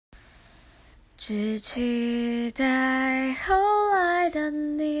只期待后来的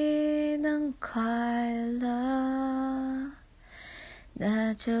你能快乐，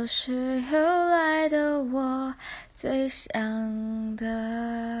那就是后来的我最想的。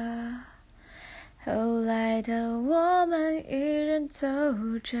后来的我们依然走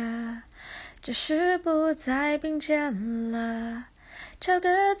着，只是不再并肩了，朝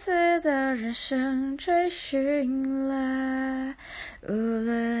各自的人生追寻了。无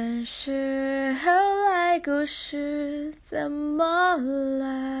论是后来故事怎么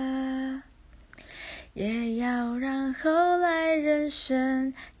了，也要让后来人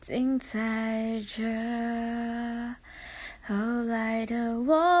生精彩着。后来的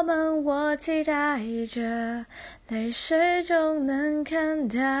我们，我期待着，泪水中能看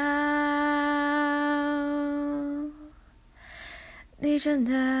到你真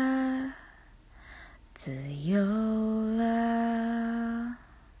的自由了。